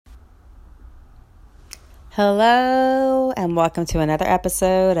Hello, and welcome to another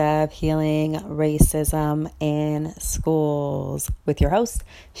episode of Healing Racism in Schools with your host,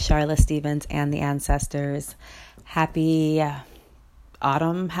 Charlotte Stevens and the Ancestors. Happy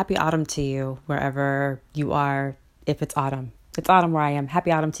autumn to you, wherever you are, if it's autumn. It's autumn where I am.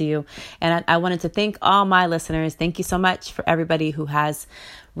 Happy autumn to you. And I wanted to thank all my listeners. Thank you so much for everybody who has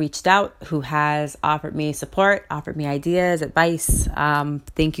reached out, who has offered me support, offered me ideas, advice.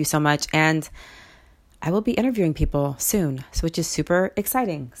 Thank you so much. And I will be interviewing people soon, which is super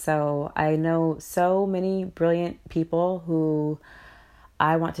exciting. So I know so many brilliant people who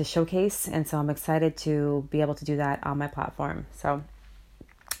I want to showcase. And so I'm excited to be able to do that on my platform. So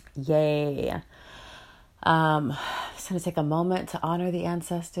yay. I'm just going to take a moment to honor the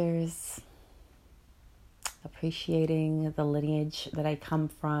ancestors, appreciating the lineage that I come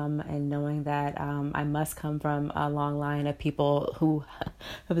from, and knowing that I must come from a long line of people who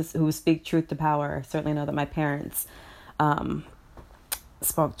speak truth to power. I certainly know that my parents continue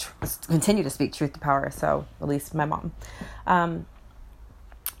to speak truth to power, so at least my mom.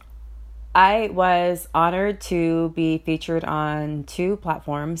 I was honored to be featured on 2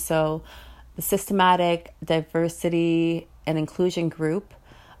 platforms. So the Systematic Diversity and Inclusion Group,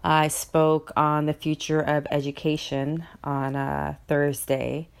 I spoke on the future of education on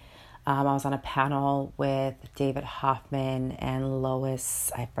Thursday. I was on a panel with David Hoffman and Lois.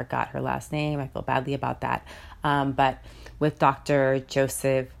 I forgot her last name. I feel badly about that. But with Dr.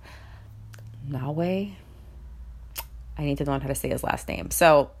 Joseph Nawe. I need to learn how to say his last name.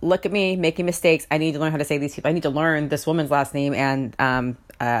 So look at me making mistakes. I need to learn how to say these people. I need to learn this woman's last name and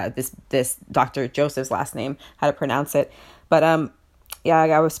this Dr. Joseph's last name, how to pronounce it. But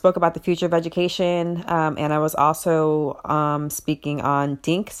I spoke about the future of education, and I was also speaking on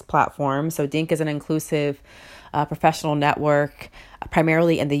DINK's platform. So DINK is an inclusive professional network,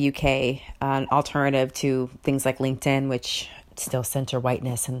 primarily in the UK, an alternative to things like LinkedIn, which still center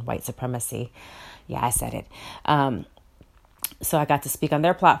whiteness and white supremacy. Yeah, I said it. So I got to speak on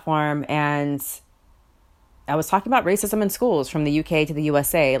their platform, and I was talking about racism in schools from the UK to the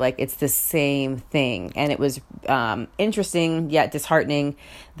USA. Like, it's the same thing. And it was interesting yet disheartening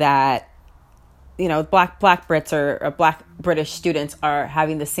that, Black Brits or Black British students are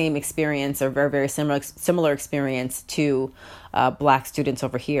having the same experience, or very similar experience to Black students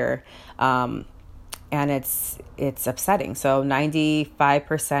over here. And it's upsetting. So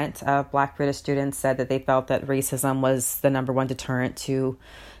 95% of Black British students said that they felt that racism was the number one deterrent to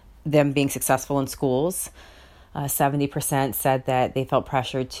them being successful in schools. 70% said that they felt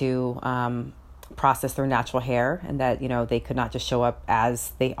pressured to process their natural hair, and that, they could not just show up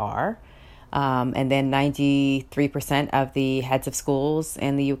as they are. And then 93% of the heads of schools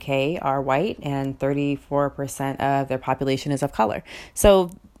in the UK are white, and 34% of their population is of color.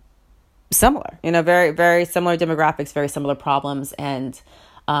 So similar, very, very similar demographics, very similar problems. And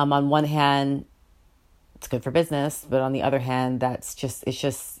on one hand, it's good for business, but on the other hand, it's just,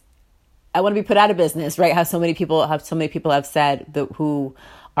 I want to be put out of business, right? How so many people have said who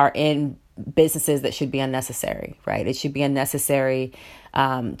are in businesses that should be unnecessary, right? It should be unnecessary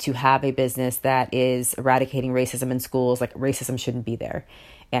to have a business that is eradicating racism in schools. Like, racism shouldn't be there,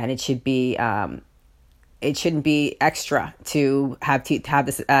 and it should be. It shouldn't be extra to have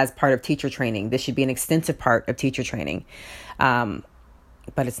this as part of teacher training. This should be an extensive part of teacher training, but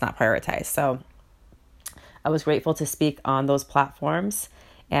it's not prioritized. So I was grateful to speak on those platforms.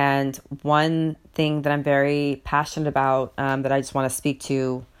 And one thing that I'm very passionate about, that I just want to speak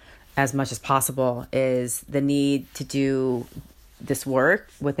to as much as possible, is the need to do this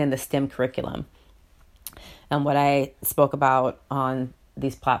work within the STEM curriculum. And what I spoke about on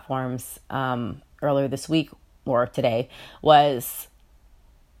these platforms earlier this week or today was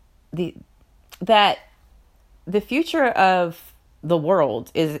that the future of the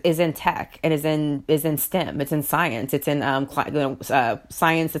world is in tech, and is in STEM. It's in science. It's in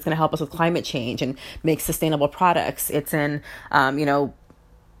science that's going to help us with climate change and make sustainable products. It's in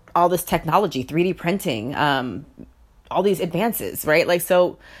all this technology, 3D printing, all these advances, right? Like,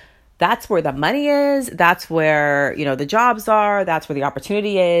 so that's where the money is. That's where, the jobs are. That's where the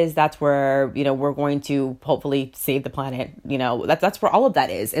opportunity is. That's where, we're going to hopefully save the planet. That's where all of that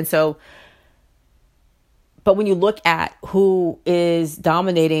is. And so, but when you look at who is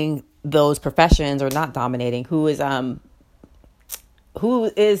dominating those professions, or not dominating, who is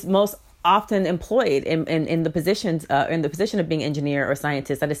most often employed in the positions, in the position of being engineer or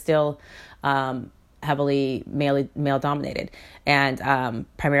scientist, that is still heavily male dominated, and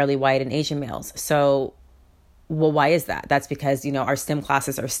primarily white and Asian males. So, why is that? That's because, our STEM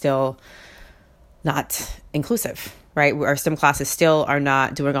classes are still not inclusive, right? Our STEM classes still are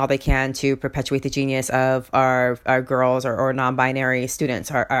not doing all they can to perpetuate the genius of our girls or non-binary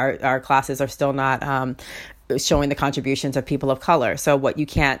students. Our classes are still not showing the contributions of people of color. So if you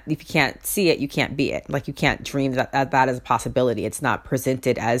can't see it, you can't be it. Like, you can't dream that is a possibility. It's not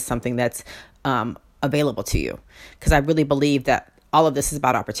presented as something that's available to you. Because I really believe that all of this is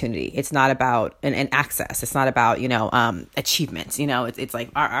about opportunity. It's not about an access. It's not about, achievements. It's like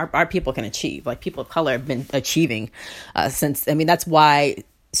our people can achieve. Like, people of color have been achieving that's why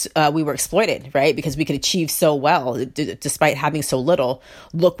we were exploited, right? Because we could achieve so well despite having so little.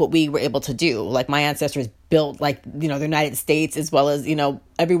 Look what we were able to do. Like, my ancestors built the United States as well as,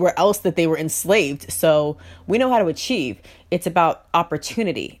 everywhere else that they were enslaved. So we know how to achieve. It's about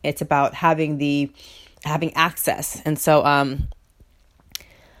opportunity. It's about having access. And so,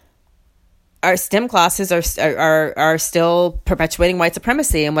 our STEM classes are still perpetuating white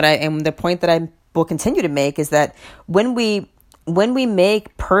supremacy. And the point that I will continue to make is that when we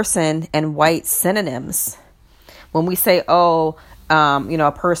make person and white synonyms, when we say, a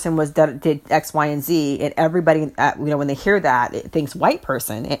person did X, Y, and Z, and everybody, when they hear that, it thinks white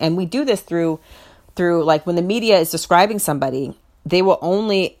person. And we do this through like, when the media is describing somebody, they will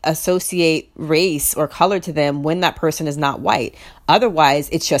only associate race or color to them when that person is not white. Otherwise,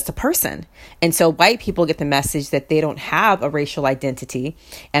 it's just a person. And so white people get the message that they don't have a racial identity.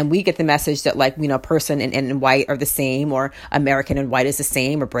 And we get the message that, person and white are the same, or American and white is the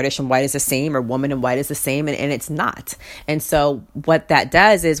same, or British and white is the same, or woman and white is the same. And it's not. And so what that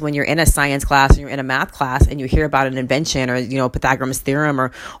does is, when you're in a science class or you're in a math class and you hear about an invention, or, Pythagoras theorem,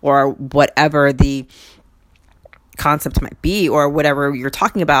 or whatever the concept might be, or whatever you're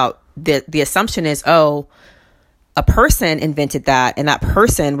talking about, the assumption is, a person invented that, and that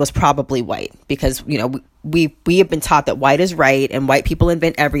person was probably white, because we have been taught that white is right and white people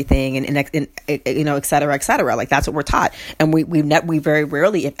invent everything, and et cetera, et cetera. Like, that's what we're taught. And we very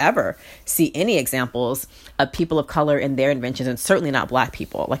rarely, if ever, see any examples of people of color in their inventions, and certainly not Black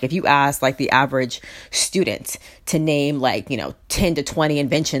people. Like, if you ask the average student to name 10 to 20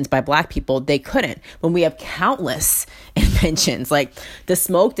 inventions by Black people, they couldn't, when we have countless inventions, like the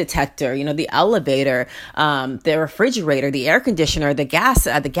smoke detector, the elevator, the refrigerator, the air conditioner, the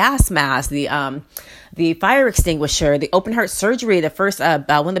gas mask, the fire extinguisher, the open heart surgery, the first one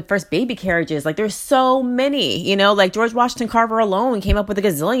of the first baby carriages. Like, there's so many, like George Washington Carver alone came up with a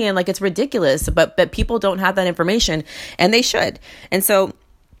gazillion. Like, it's ridiculous, but people don't have that information, and they should. And so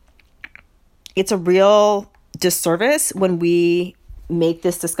it's a real disservice when we make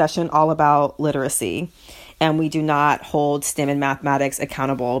this discussion all about literacy, and we do not hold STEM and mathematics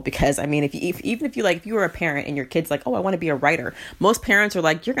accountable. Because, if you were a parent and your kid's like, oh, I want to be a writer, most parents are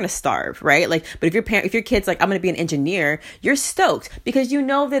like, you're going to starve, right? But if your kid's like, I'm going to be an engineer, you're stoked, because you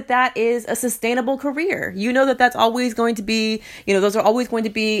know that is a sustainable career. You know that's always going to be, those are always going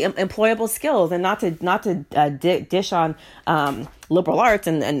to be employable skills, and not to dish on liberal arts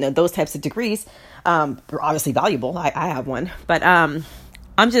and those types of degrees. They're obviously valuable. I have one, but I'm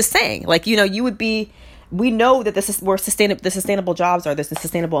just saying, you would be. We know that this is where the sustainable jobs are, the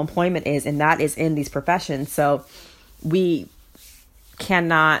sustainable employment is, and that is in these professions. So we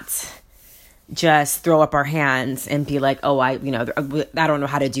cannot just throw up our hands and be like, oh, I don't know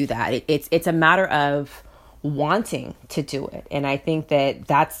how to do that. It's a matter of wanting to do it. And I think that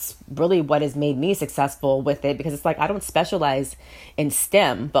that's really what has made me successful with it, because it's like, I don't specialize in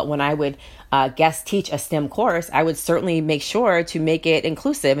STEM, but when I would guest teach a STEM course, I would certainly make sure to make it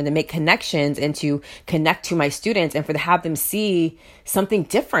inclusive and to make connections and to connect to my students and have them see something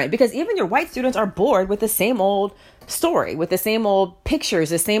different. Because even your white students are bored with the same old story, with the same old pictures,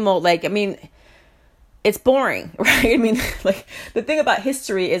 the same old, it's boring, right? The thing about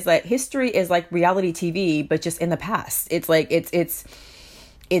history is that history is like reality TV, but just in the past. It's like, it's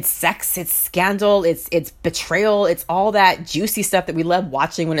sex, it's scandal, it's betrayal, it's all that juicy stuff that we love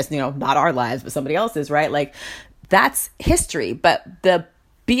watching when it's, not our lives, but somebody else's, right? That's history. But the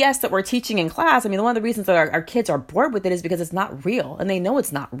BS that we're teaching in class, one of the reasons that our kids are bored with it is because it's not real, and they know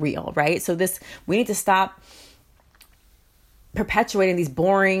it's not real, right? So we need to stop perpetuating these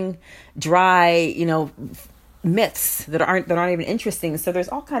boring, dry, myths that aren't even interesting. So there's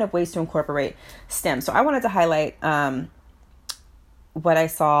all kind of ways to incorporate STEM. So I wanted to highlight what I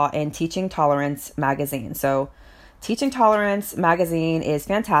saw in Teaching Tolerance magazine. So Teaching Tolerance magazine is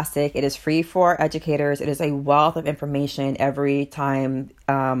fantastic. It is free for educators. It is a wealth of information every time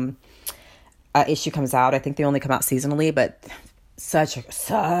an issue comes out. I think they only come out seasonally, but such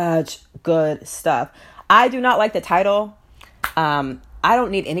good stuff. I do not like the title. I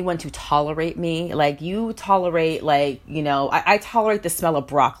don't need anyone to tolerate me. Like, you tolerate, like, I tolerate the smell of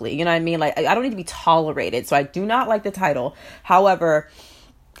broccoli. You know what I mean? Like, I don't need to be tolerated. So I do not like the title. However,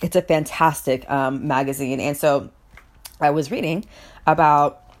 it's a fantastic magazine. And so I was reading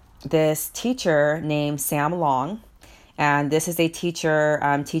about this teacher named Sam Long. And this is a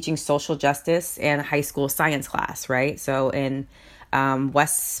teacher teaching social justice in a high school science class, right? So in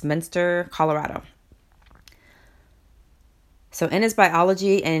Westminster, Colorado. So in his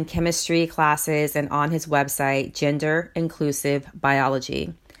biology and chemistry classes and on his website, Gender Inclusive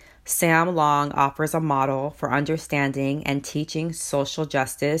Biology, Sam Long offers a model for understanding and teaching social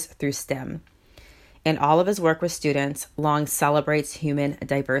justice through STEM. In all of his work with students, Long celebrates human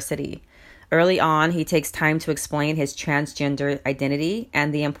diversity. Early on, he takes time to explain his transgender identity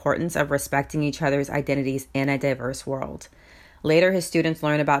and the importance of respecting each other's identities in a diverse world. Later, his students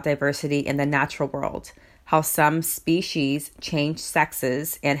learn about diversity in the natural world, how some species change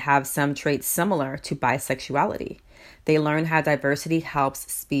sexes and have some traits similar to bisexuality. They learn how diversity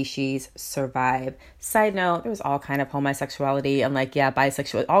helps species survive. Side note, there's all kind of homosexuality and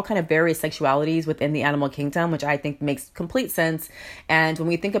bisexual, all kind of various sexualities within the animal kingdom, which I think makes complete sense. And when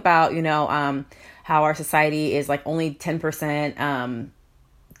we think about, how our society is like only 10%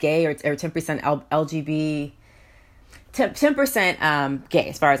 gay or 10% LGBT, 10% gay,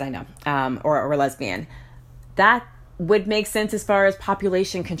 as far as I know, or lesbian. That would make sense as far as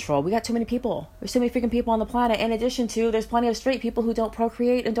population control. We got too many people. There's too many freaking people on the planet. In addition to, there's plenty of straight people who don't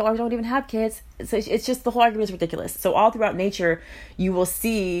procreate and don't even have kids. So it's just, the whole argument is ridiculous. So all throughout nature, you will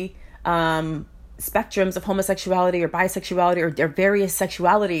see spectrums of homosexuality or bisexuality or various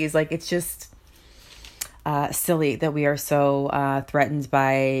sexualities. Like, it's just silly that we are so threatened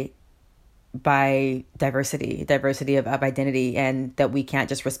by diversity of identity, and that we can't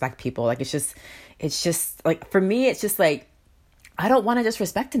just respect people. Like, it's just like, for me, it's just like, I don't want to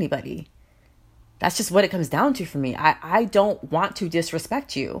disrespect anybody. That's just what it comes down to for me. I don't want to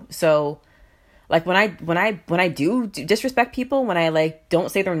disrespect you. So like, when I do disrespect people, when I like don't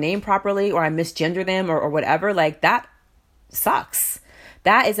say their name properly, or I misgender them or whatever, like, that sucks.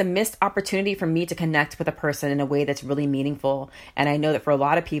 That is a missed opportunity for me to connect with a person in a way that's really meaningful. And I know that for a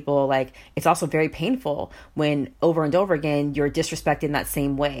lot of people, like, it's also very painful when over and over again, you're disrespected in that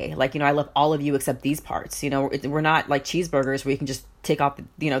same way. Like, I love all of you except these parts. We're not like cheeseburgers where you can just take off,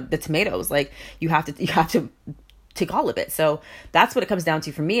 the tomatoes. Like, you have to take all of it. So that's what it comes down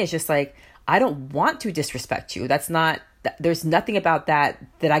to for me. Is just like, I don't want to disrespect you. There's nothing about that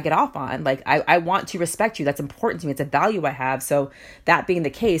I get off on. Like, I want to respect you. That's important to me. It's a value I have. So that being the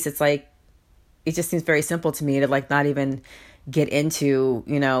case, it's like, it just seems very simple to me to like not even get into,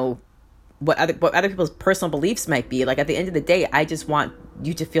 what other people's personal beliefs might be. Like, at the end of the day, I just want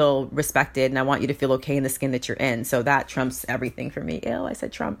you to feel respected, and I want you to feel okay in the skin that you're in. So that trumps everything for me. Ew, I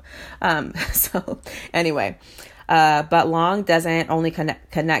said Trump. So anyway, but Long doesn't only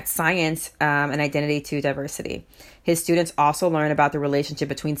connect science and identity to diversity. His students also learn about the relationship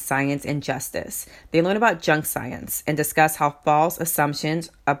between science and justice. They learn about junk science and discuss how false assumptions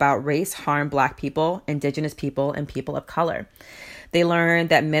about race harm Black people, Indigenous people, and people of color. They learn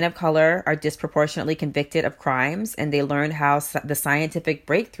that men of color are disproportionately convicted of crimes, and they learn how the scientific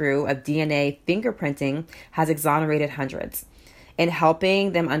breakthrough of DNA fingerprinting has exonerated hundreds. In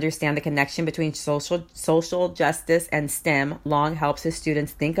helping them understand the connection between social justice and STEM, Long helps his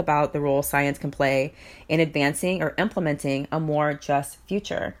students think about the role science can play in advancing or implementing a more just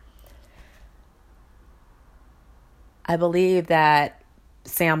future. I believe that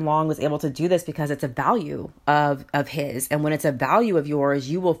Sam Long was able to do this because it's a value of his. And when it's a value of yours,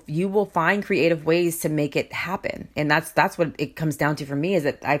 you will find creative ways to make it happen. And that's what it comes down to for me, is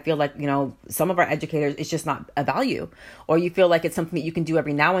that I feel like, some of our educators, it's just not a value, or you feel like it's something that you can do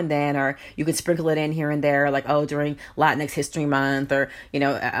every now and then, or you can sprinkle it in here and there, like, during Latinx History Month, or,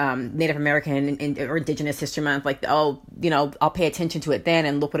 Native American or Indigenous History Month, like, I'll pay attention to it then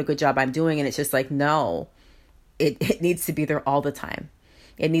and look what a good job I'm doing. And it's just like, no, it needs to be there all the time.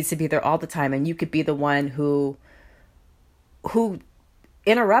 It needs to be there all the time. And you could be the one who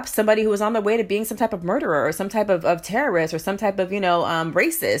interrupts somebody who is on their way to being some type of murderer or some type of terrorist or some type of,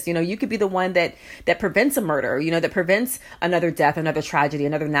 racist. You could be the one that prevents a murder, that prevents another death, another tragedy,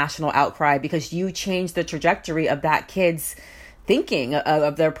 another national outcry, because you change the trajectory of that kid's thinking,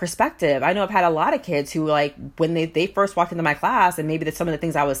 of their perspective. I know I've had a lot of kids who, like, when they first walked into my class, and maybe some of the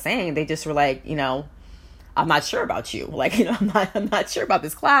things I was saying, they just were like, I'm not sure about you. Like, I'm not sure about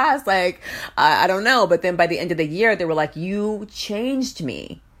this class. Like, I don't know. But then by the end of the year, they were like, you changed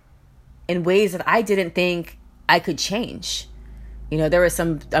me in ways that I didn't think I could change. There was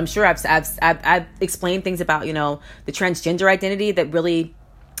some, I'm sure I've explained things about, the transgender identity that really,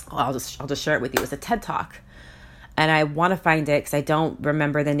 I'll just share it with you. It was a TED Talk. And I want to find it because I don't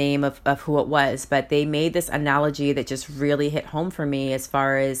remember the name of who it was, but they made this analogy that just really hit home for me as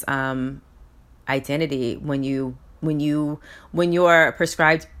far as identity. When your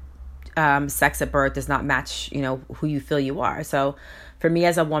prescribed sex at birth does not match, who you feel you are. So for me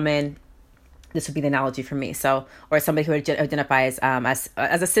as a woman, this would be the analogy for me. So, or somebody who identifies as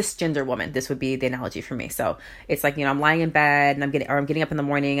a cisgender woman, this would be the analogy for me. So it's like, I'm lying in bed and I'm getting up in the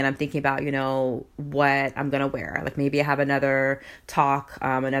morning and I'm thinking about, what I'm going to wear. Like maybe I have another talk,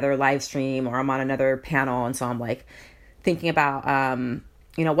 another live stream, or I'm on another panel. And so I'm like thinking about,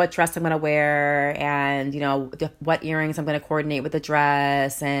 what dress I'm going to wear and, what earrings I'm going to coordinate with the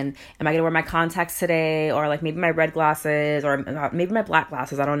dress. And am I going to wear my contacts today? Or like maybe my red glasses or maybe my black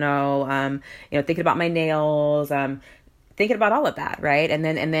glasses. I don't know. Thinking about my nails, thinking about all of that. Right. And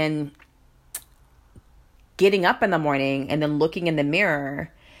then getting up in the morning and then looking in the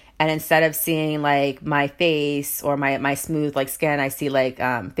mirror, and instead of seeing like my face or my smooth like skin, I see like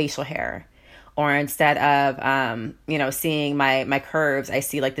facial hair. Or instead of, seeing my curves, I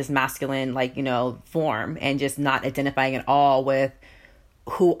see like this masculine, form, and just not identifying at all with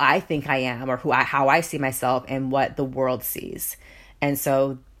who I think I am or how I see myself and what the world sees. And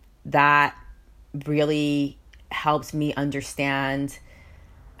so that really helps me understand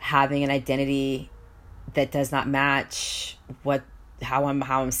having an identity that does not match how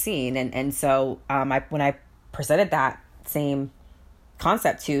I'm seen. And so when I presented that same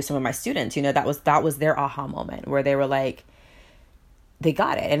concept to some of my students, that was their aha moment where they were like, they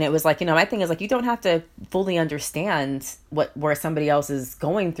got it. And it was like, my thing is like, you don't have to fully understand where somebody else is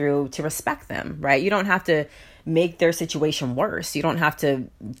going through to respect them, right? You don't have to make their situation worse. You don't have to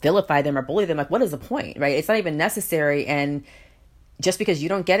vilify them or bully them. Like, what is the point, right? It's not even necessary. And just because you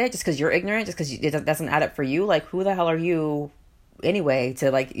don't get it, just because you're ignorant, just because it doesn't add up for you, like, who the hell are you anyway to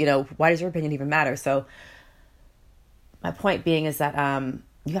like, why does your opinion even matter? So my point being is that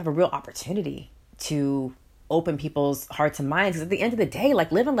you have a real opportunity to open people's hearts and minds. Because at the end of the day,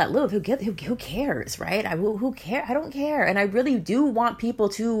 like, live and let live. Who cares, right? Who care? I don't care. And I really do want people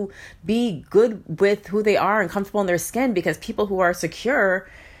to be good with who they are and comfortable in their skin, because people who are secure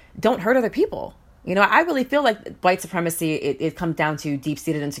don't hurt other people. I really feel like white supremacy, it comes down to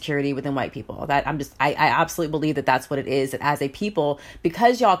deep-seated insecurity within white people. That I absolutely believe that that's what it is. That as a people,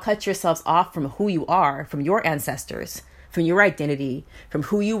 because y'all cut yourselves off from who you are, from your ancestors, from your identity, from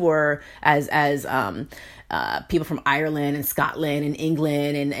who you were as people from Ireland and Scotland and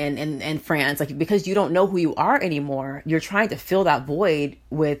England and France, like, because you don't know who you are anymore, you're trying to fill that void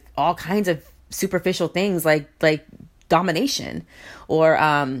with all kinds of superficial things like domination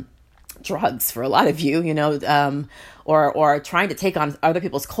or drugs for a lot of you, or trying to take on other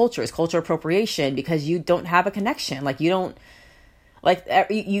people's cultures, culture appropriation, because you don't have a connection. Like, you don't, like,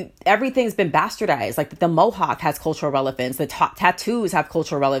 everything's been bastardized. Like, the mohawk has cultural relevance. The tattoos have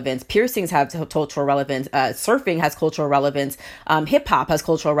cultural relevance. Piercings have cultural relevance. Surfing has cultural relevance. Hip hop has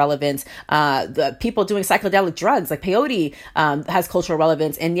cultural relevance. The people doing psychedelic drugs like peyote has cultural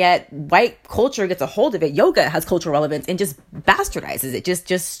relevance. And yet white culture gets a hold of it. Yoga has cultural relevance and just bastardizes it.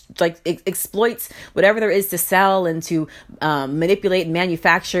 Just like exploits whatever there is to sell and to manipulate and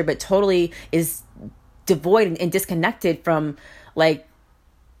manufacture, but totally is devoid and disconnected from like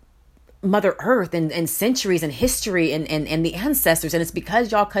Mother Earth and centuries and history and the ancestors. And it's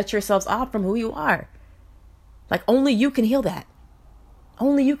because y'all cut yourselves off from who you are. Like, only you can heal that.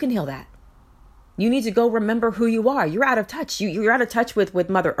 Only you can heal that. You need to go remember who you are. You're out of touch. You're out of touch with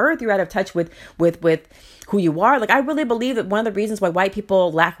Mother Earth. You're out of touch with who you are. Like, I really believe that one of the reasons why white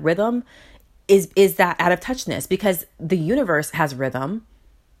people lack rhythm is that out of touchness, because the universe has rhythm.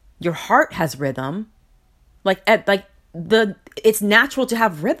 Your heart has rhythm. It's natural to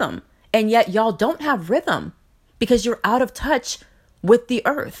have rhythm, and yet y'all don't have rhythm because you're out of touch with the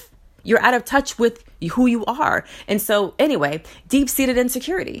earth. You're out of touch with who you are. And so anyway, deep-seated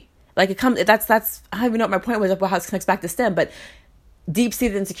insecurity, like, it comes, that's, I don't even know what my point was about how it connects back to STEM, but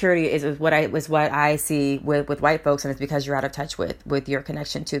deep-seated insecurity is what I see with white folks. And it's because you're out of touch with your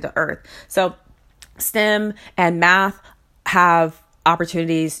connection to the earth. So STEM and math have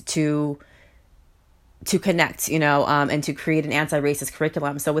opportunities to connect, and to create an anti-racist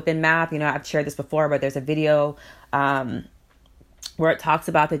curriculum. So within math, I've shared this before, but there's a video where it talks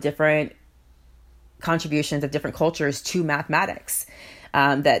about the different contributions of different cultures to mathematics.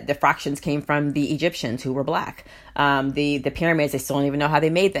 that the fractions came from the Egyptians who were black. The pyramids, they still don't even know how they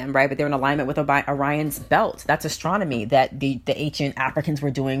made them, right? But they're in alignment with Orion's belt. That's astronomy that the ancient Africans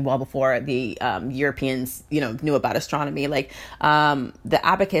were doing well before the Europeans, knew about astronomy. Like the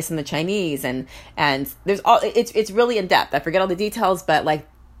abacus and the Chinese, and there's all. It's really in depth. I forget all the details, but like,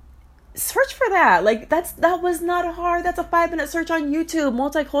 search for that. Like that was not hard. That's a 5-minute search on YouTube.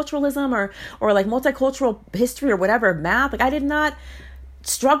 Multiculturalism or like multicultural history or whatever, math. Like I did not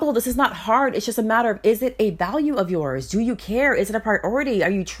struggle. This is not hard. It's just a matter of, is it a value of yours? Do you care? Is it a priority? Are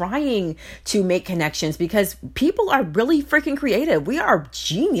you trying to make connections? Because people are really freaking creative. We are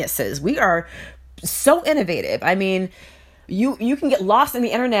geniuses. We are so innovative. I mean, you can get lost in the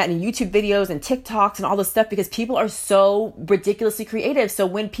internet and YouTube videos and TikToks and all this stuff because people are so ridiculously creative. So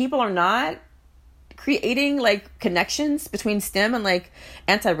when people are not creating like connections between STEM and like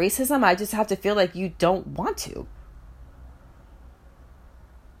anti-racism, I just have to feel like you don't want to.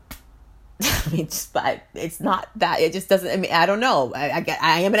 I mean, it's not that, it just doesn't, I mean, I don't know.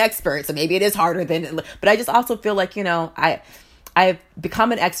 I am an expert, so maybe it is harder but I just also feel like, I've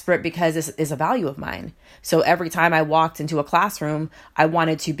become an expert because this is a value of mine. So every time I walked into a classroom, I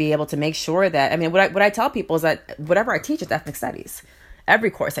wanted to be able to make sure that, I mean, what I tell people is that whatever I teach is ethnic studies.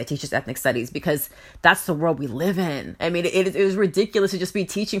 Every course I teach is ethnic studies because that's the world we live in. I mean, it was ridiculous to just be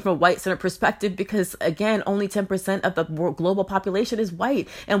teaching from a white-centered perspective because, again, only 10% of the global population is white.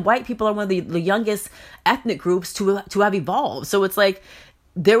 And white people are one of the youngest ethnic groups to have evolved. So it's like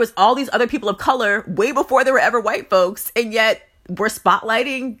there was all these other people of color way before there were ever white folks. And yet we're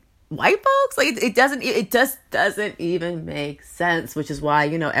spotlighting white folks. Like it just doesn't even make sense, which is why,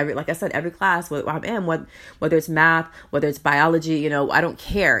 every class whether it's math, whether it's biology, I don't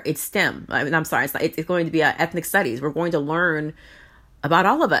care. It's STEM. I mean, I'm sorry. It's going to be ethnic studies. We're going to learn about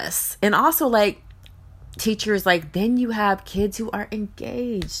all of us. And also like teachers, like then you have kids who are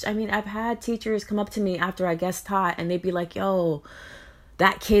engaged. I mean, I've had teachers come up to me after I guest taught and they'd be like, yo,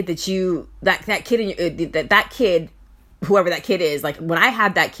 that kid whoever that kid is, like when I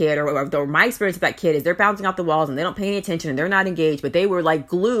had that kid or my experience with that kid is they're bouncing off the walls and they don't pay any attention and they're not engaged, but they were like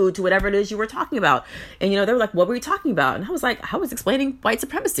glued to whatever it is you were talking about. And, they were like, what were you talking about? And I was like, I was explaining white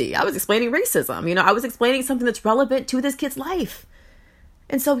supremacy. I was explaining racism. I was explaining something that's relevant to this kid's life.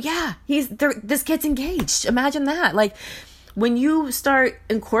 And so, yeah, this kid's engaged. Imagine that. Like, when you start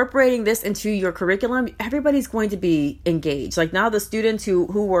incorporating this into your curriculum, everybody's going to be engaged. Like now the students who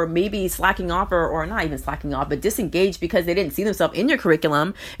were maybe slacking off or not even slacking off, but disengaged because they didn't see themselves in your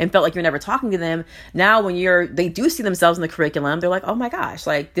curriculum and felt like you're never talking to them. Now when they do see themselves in the curriculum, they're like, oh my gosh,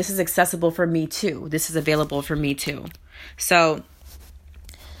 like this is accessible for me too. This is available for me too. So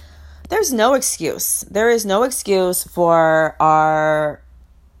there's no excuse. There is no excuse for our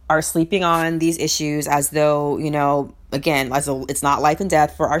sleeping on these issues as though, again, as though it's not life and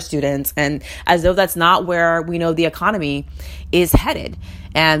death for our students and as though that's not where we know the economy is headed.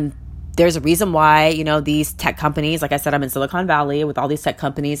 And there's a reason why, these tech companies, like I said, I'm in Silicon Valley with all these tech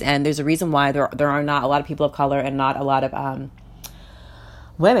companies, and there's a reason why there are not a lot of people of color and not a lot of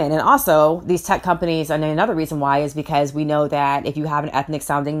women. And also these tech companies, and another reason why is because we know that if you have an ethnic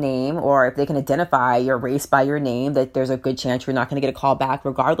sounding name or if they can identify your race by your name, that there's a good chance you're not going to get a call back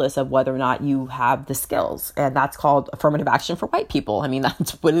regardless of whether or not you have the skills. And that's called affirmative action for white people. I mean,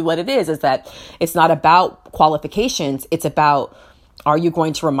 that's really what it is that it's not about qualifications. It's about, are you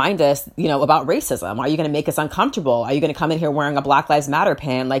going to remind us, about racism? Are you going to make us uncomfortable? Are you going to come in here wearing a Black Lives Matter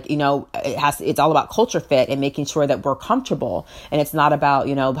pin? Like, it's all about culture fit and making sure that we're comfortable. And it's not about,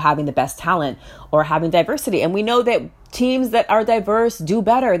 having the best talent or having diversity. And we know that teams that are diverse do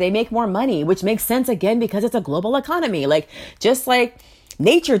better. They make more money, which makes sense again, because it's a global economy. Like, just like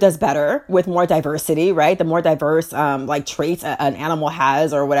nature does better with more diversity, right? The more diverse traits an animal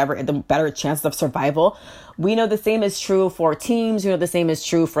has or whatever, the better chances of survival. We know the same is true for teams. The same is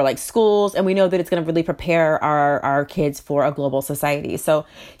true for like schools. And we know that it's going to really prepare our kids for a global society. So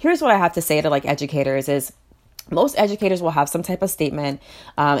here's what I have to say to like educators is, most educators will have some type of statement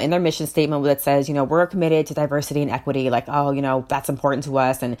in their mission statement that says, we're committed to diversity and equity. Like, that's important to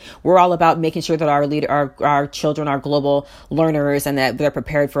us. And we're all about making sure that our children are global learners and that they're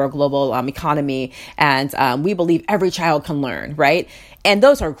prepared for a global economy. And we believe every child can learn, right? And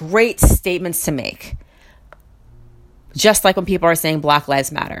those are great statements to make. Just like when people are saying Black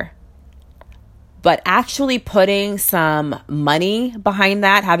Lives Matter. But actually putting some money behind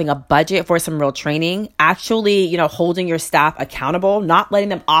that, having a budget for some real training, actually, holding your staff accountable, not letting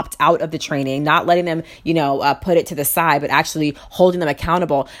them opt out of the training, not letting them, put it to the side, but actually holding them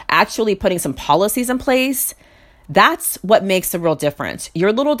accountable, actually putting some policies in place That's what makes the real difference.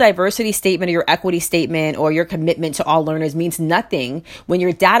 Your little diversity statement or your equity statement or your commitment to all learners means nothing when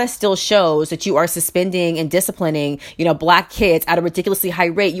your data still shows that you are suspending and disciplining, Black kids at a ridiculously high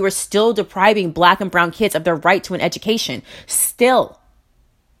rate. You are still depriving Black and brown kids of their right to an education. Still.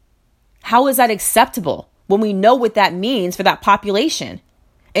 How is that acceptable when we know what that means for that population?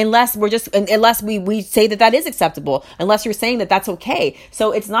 Unless we say that is acceptable, unless you're saying that that's okay.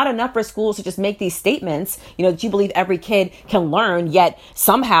 So it's not enough for schools to just make these statements, that you believe every kid can learn, yet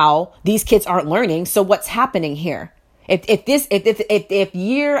somehow these kids aren't learning. So what's happening here? If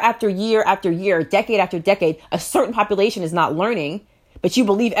year after year after year, decade after decade, a certain population is not learning, but you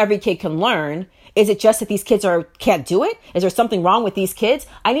believe every kid can learn, is it just that these kids can't do it? Is there something wrong with these kids?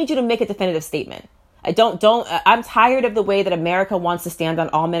 I need you to make a definitive statement. I'm tired of the way that America wants to stand on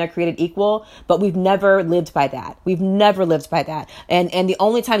all men are created equal, but we've never lived by that. We've never lived by that. And the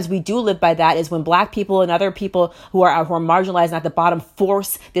only times we do live by that is when Black people and other people who are marginalized and at the bottom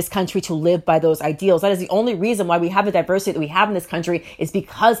force this country to live by those ideals. That is the only reason why we have the diversity that we have in this country, is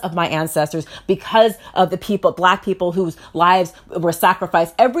because of my ancestors, because of the Black people whose lives were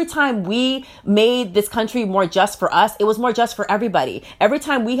sacrificed. Every time we made this country more just for us, it was more just for everybody. Every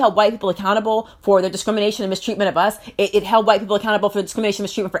time we held white people accountable for their discrimination and mistreatment of us, it held white people accountable for discrimination and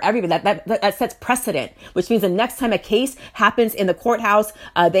mistreatment for everybody. That sets precedent, which means the next time a case happens in the courthouse,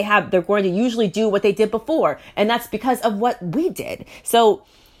 they're going to usually do what they did before. And that's because of what we did. So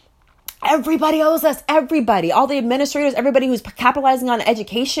everybody owes us, everybody, all the administrators, everybody who's capitalizing on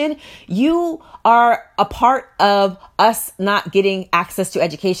education. You are a part of us not getting access to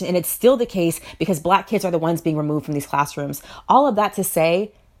education. And it's still the case because Black kids are the ones being removed from these classrooms. All of that to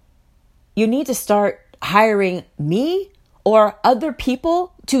say, you need to start hiring me or other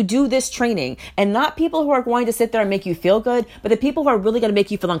people to do this training, and not people who are going to sit there and make you feel good, but the people who are really going to make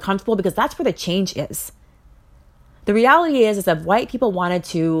you feel uncomfortable, because that's where the change is. The reality is that if white people wanted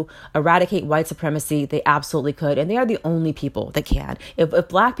to eradicate white supremacy, they absolutely could. And they are the only people that can. If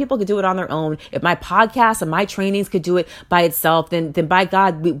Black people could do it on their own, if my podcast and my trainings could do it by itself, then by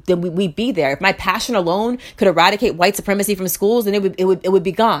God, we'd be there. If my passion alone could eradicate white supremacy from schools, then it would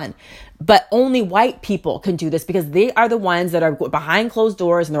be gone. But only white people can do this, because they are the ones that are behind closed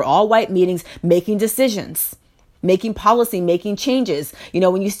doors, and they're all white meetings making decisions, making policy, making changes.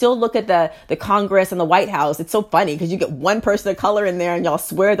 When you still look at the Congress and the White House, it's so funny because you get one person of color in there and y'all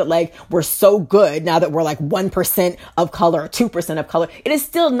swear that we're so good now that we're 1% of color or 2% of color. It is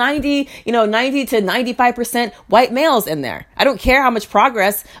still 90 to 95% white males in there. I don't care how much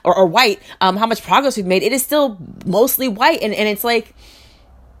progress or white, how much progress we've made. It is still mostly white. And it's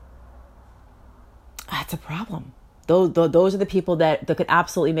that's a problem. Those are the people that could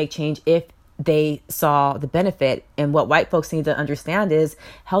absolutely make change if they saw the benefit. And what white folks need to understand is,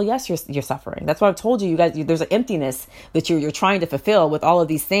 hell yes, you're suffering. That's what I've told you guys. There's an emptiness that you're trying to fulfill with all of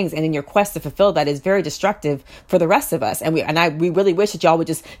these things, and in your quest to fulfill that is very destructive for the rest of us. And we really wish that y'all would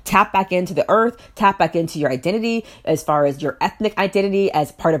just tap back into the earth, tap back into your identity, as far as your ethnic identity,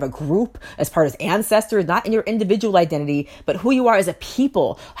 as part of a group, as part of ancestors, not in your individual identity, but who you are as a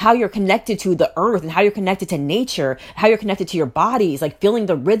people, how you're connected to the earth and how you're connected to nature, how you're connected to your bodies, feeling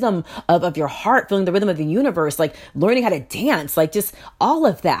the rhythm of your heart, feeling the rhythm of the universe, learning how to dance, just all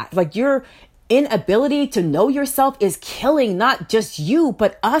of that. Your inability to know yourself is killing not just you,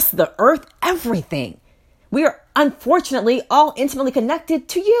 but us, the earth, everything. We are unfortunately all intimately connected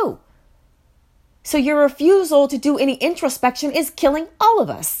to you. So your refusal to do any introspection is killing all of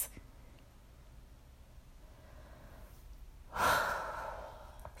us.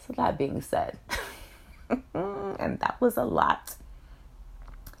 So that being said, and that was a lot.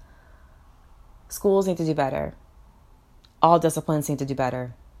 Schools need to do better. All disciplines need to do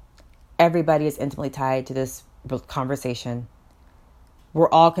better. Everybody is intimately tied to this conversation. We're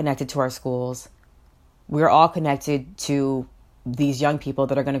all connected to our schools. We're all connected to these young people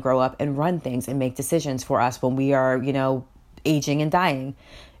that are going to grow up and run things and make decisions for us when we are, aging and dying.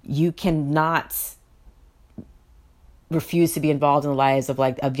 You cannot refuse to be involved in the lives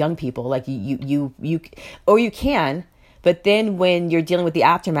of young people. You can. But then when you're dealing with the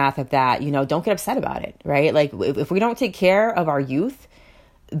aftermath of that, don't get upset about it, right? If we don't take care of our youth,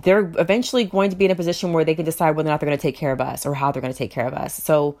 they're eventually going to be in a position where they can decide whether or not they're going to take care of us or how they're going to take care of us.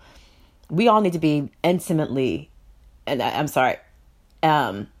 So we all need to be intimately, and I'm sorry,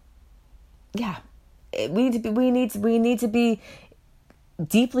 we need to be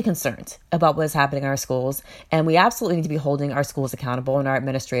deeply concerned about what is happening in our schools. And we absolutely need to be holding our schools accountable, and our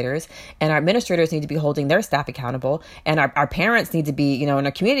administrators need to be holding their staff accountable. And our parents need to be, and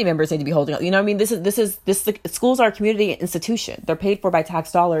our community members need to be holding, schools are a community institution. They're paid for by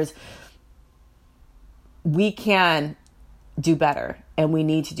tax dollars. we can do better, and we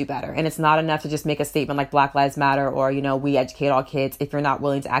need to do better. And it's not enough to just make a statement like Black Lives Matter, or, we educate all kids, if you're not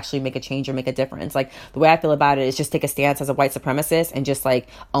willing to actually make a change or make a difference. Like, the way I feel about it is just take a stance as a white supremacist and just like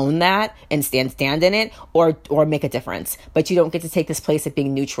own that and stand in it, or make a difference. But you don't get to take this place of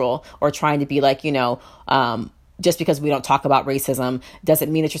being neutral or trying to be like, just because we don't talk about racism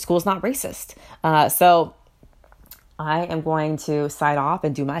doesn't mean that your school is not racist. So I am going to sign off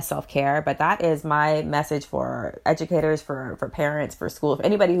and do my self-care, but that is my message for educators, for parents, for school, for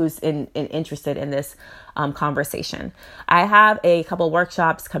anybody who's interested in this conversation. I have a couple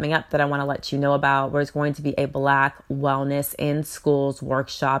workshops coming up that I want to let you know about. There's going to be a Black Wellness in Schools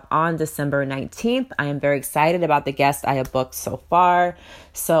workshop on December 19th. I am very excited about the guests I have booked so far.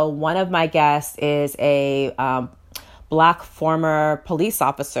 So one of my guests is a Black former police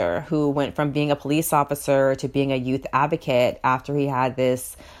officer who went from being a police officer to being a youth advocate after he had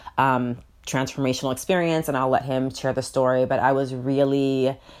this transformational experience. And I'll let him share the story. But I was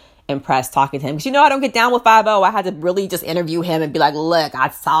really impressed talking to him, because I don't get down with 5-0. I had to really just interview him and be like, look,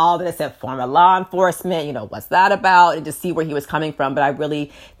 I saw this at former law enforcement, what's that about, and just see where he was coming from. But I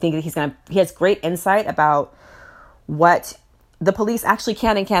really think that he has great insight about what the police actually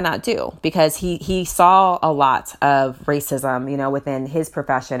can and cannot do, because he saw a lot of racism, within his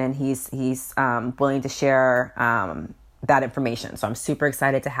profession, and he's willing to share that information. So I'm super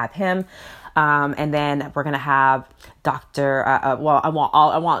excited to have him. And then we're going to have Dr.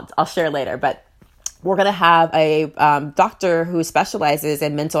 I'll share later, but we're going to have a doctor who specializes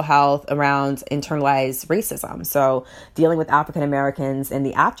in mental health around internalized racism. So dealing with African Americans in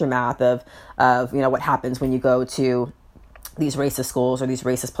the aftermath of what happens when you go to these racist schools or these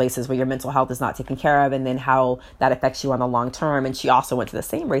racist places where your mental health is not taken care of, and then how that affects you on the long term. And she also went to the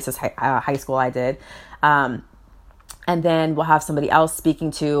same racist high school I did. And then we'll have somebody else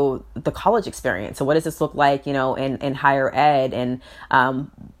speaking to the college experience. So what does this look like, in higher ed? And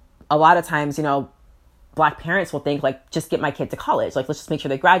a lot of times, Black parents will think like, just get my kid to college. Like, let's just make sure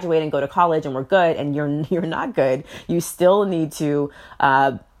they graduate and go to college and we're good. And you're not good. You still need to,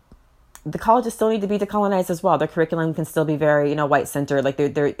 the colleges still need to be decolonized as well. Their curriculum can still be very, white centered. Like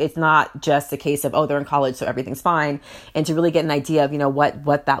it's not just a case of, they're in college, so everything's fine. And to really get an idea of,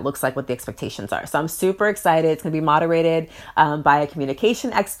 what that looks like, what the expectations are. So I'm super excited. It's going to be moderated by a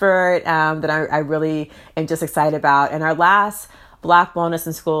communication expert that I really am just excited about. And our last Black Wellness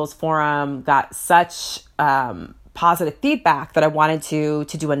in Schools forum got such positive feedback that I wanted to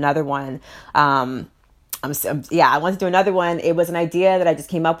do another one. I wanted to do another one. It was an idea that I just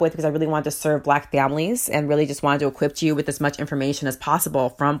came up with because I really wanted to serve Black families and really just wanted to equip you with as much information as possible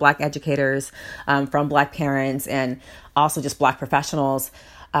from Black educators, from Black parents, and also just Black professionals,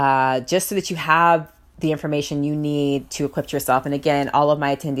 just so that you have the information you need to equip yourself. And again, all of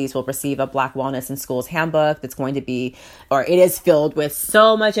my attendees will receive a Black Wellness in Schools handbook that's going to be, or it is filled with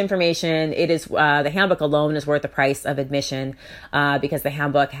so much information. It is, the handbook alone is worth the price of admission, because the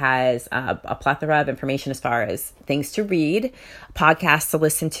handbook has a plethora of information as far as things to read, podcasts to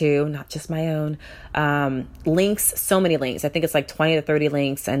listen to, not just my own, links, so many links. I think it's like 20 to 30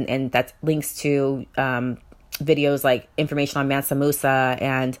 links, and that's links to, videos like information on Mansa Musa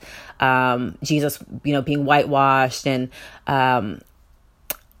and Jesus, being whitewashed, and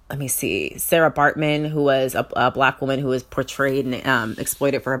let me see, Sarah Bartman, who was a Black woman who was portrayed and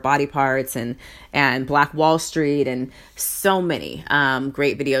exploited for her body parts, and Black Wall Street, and so many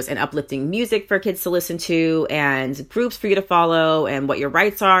great videos, and uplifting music for kids to listen to, and groups for you to follow, and what your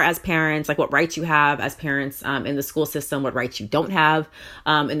rights are as parents, like what rights you have as parents in the school system, what rights you don't have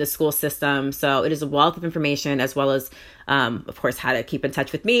in the school system. So it is a wealth of information, as well as of course, how to keep in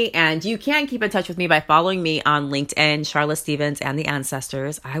touch with me. And you can keep in touch with me by following me on LinkedIn, Charla Stevens and the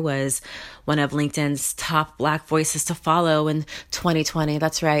Ancestors. I was one of LinkedIn's top Black voices to follow in 2020.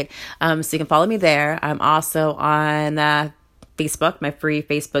 That's right. So you can follow me there. I'm also on Facebook, my free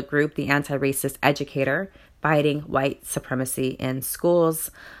Facebook group, The Anti-Racist Educator, Fighting White Supremacy in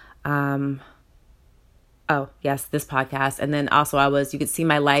Schools. Oh, yes, this podcast. And then also you could see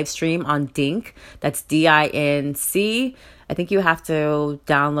my live stream on Dink. That's DINC. I think you have to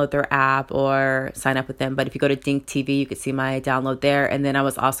download their app or sign up with them. But if you go to Dink TV, you could see my download there. And then I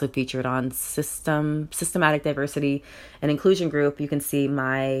was also featured on Systematic Diversity and Inclusion Group. You can see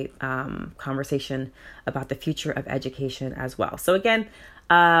my conversation about the future of education as well. So again,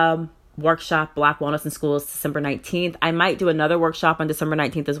 workshop, Black Wellness in Schools, December 19th. I might do another workshop on December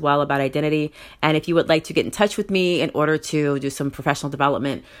 19th as well about identity. And if you would like to get in touch with me in order to do some professional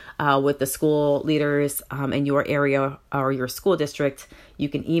development with the school leaders in your area or your school district, you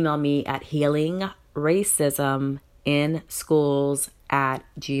can email me at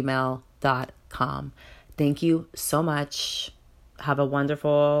healingracisminschools@gmail.com. Thank you so much. Have a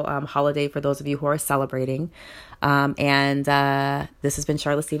wonderful holiday for those of you who are celebrating. And this has been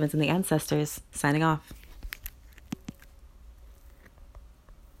Charlotte Stevens and the Ancestors signing off.